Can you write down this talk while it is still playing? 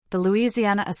The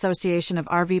Louisiana Association of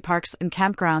RV Parks and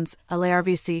Campgrounds,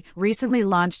 LARVC, recently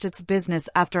launched its Business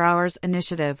After Hours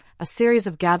initiative, a series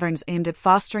of gatherings aimed at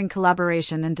fostering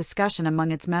collaboration and discussion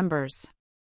among its members.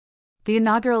 The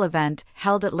inaugural event,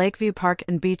 held at Lakeview Park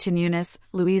and Beach in Eunice,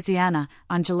 Louisiana,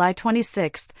 on July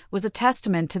 26, was a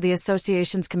testament to the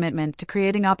association's commitment to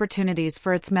creating opportunities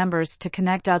for its members to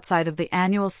connect outside of the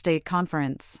annual state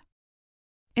conference.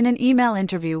 In an email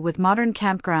interview with Modern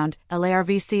Campground,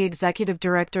 LARVC Executive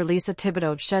Director Lisa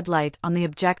Thibodeau shed light on the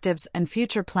objectives and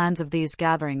future plans of these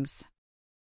gatherings.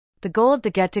 The goal of the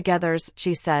get-togethers,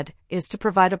 she said, is to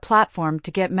provide a platform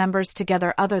to get members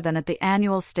together other than at the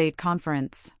annual state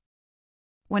conference.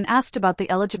 When asked about the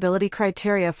eligibility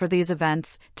criteria for these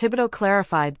events, Thibodeau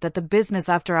clarified that the Business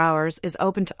After Hours is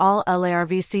open to all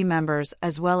LARVC members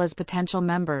as well as potential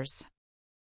members.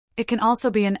 It can also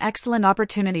be an excellent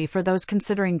opportunity for those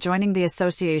considering joining the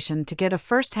association to get a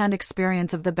first-hand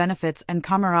experience of the benefits and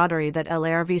camaraderie that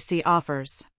LARVC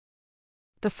offers.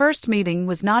 The first meeting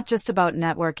was not just about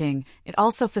networking, it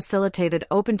also facilitated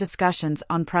open discussions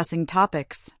on pressing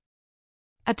topics.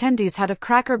 Attendees had a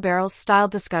Cracker Barrel-style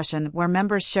discussion where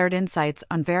members shared insights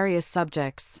on various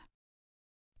subjects.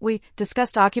 We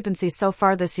discussed occupancy so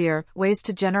far this year, ways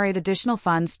to generate additional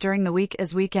funds during the week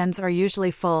as weekends are usually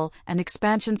full, and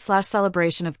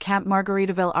expansion/celebration of Camp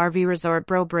Margaritaville RV Resort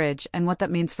Breaux Bridge and what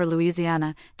that means for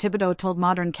Louisiana, Thibodeau told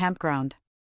Modern Campground.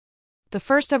 The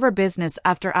first ever Business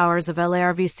After Hours of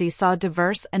LARVC saw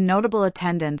diverse and notable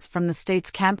attendance from the state's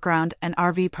campground and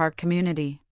RV park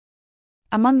community.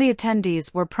 Among the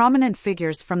attendees were prominent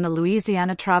figures from the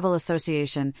Louisiana Travel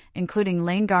Association, including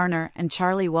Lane Garner and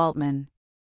Charlie Waltman.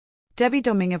 Debbie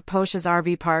Doming of Poch's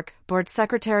RV Park, Board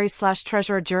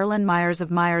Secretary/Treasurer Jerlyn Myers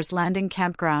of Myers Landing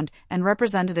Campground, and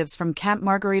representatives from Camp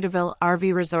Margaritaville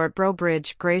RV Resort Breaux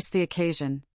Bridge graced the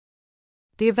occasion.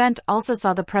 The event also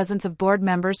saw the presence of board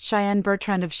members Cheyenne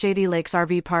Bertrand of Shady Lakes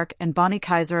RV Park and Bonnie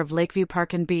Kaiser of Lakeview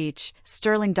Park and Beach,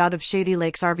 Sterling Dodd of Shady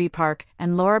Lakes RV Park,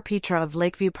 and Laura Petra of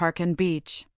Lakeview Park and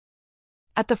Beach.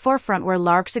 At the forefront were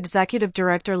LARVC's Executive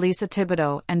Director Lisa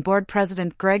Thibodeau and Board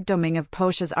President Greg Doming of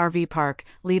Poch's RV Park,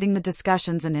 leading the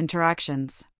discussions and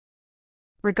interactions.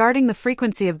 Regarding the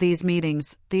frequency of these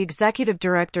meetings, the Executive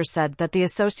Director said that the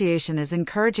association is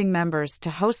encouraging members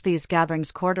to host these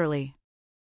gatherings quarterly.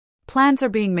 Plans are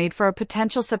being made for a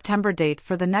potential September date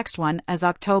for the next one as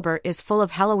October is full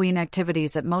of Halloween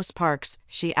activities at most parks,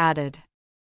 she added.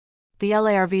 The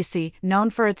LARVC, known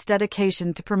for its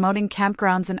dedication to promoting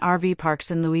campgrounds and RV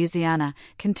parks in Louisiana,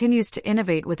 continues to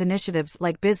innovate with initiatives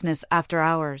like Business After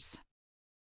Hours.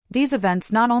 These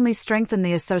events not only strengthen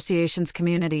the association's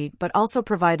community but also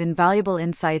provide invaluable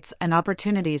insights and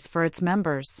opportunities for its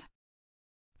members.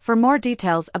 For more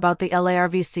details about the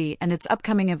LARVC and its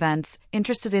upcoming events,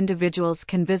 interested individuals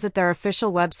can visit their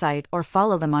official website or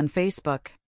follow them on Facebook.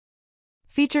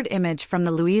 Featured image from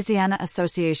the Louisiana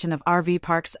Association of RV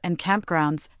Parks and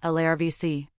Campgrounds,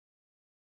 LARVC.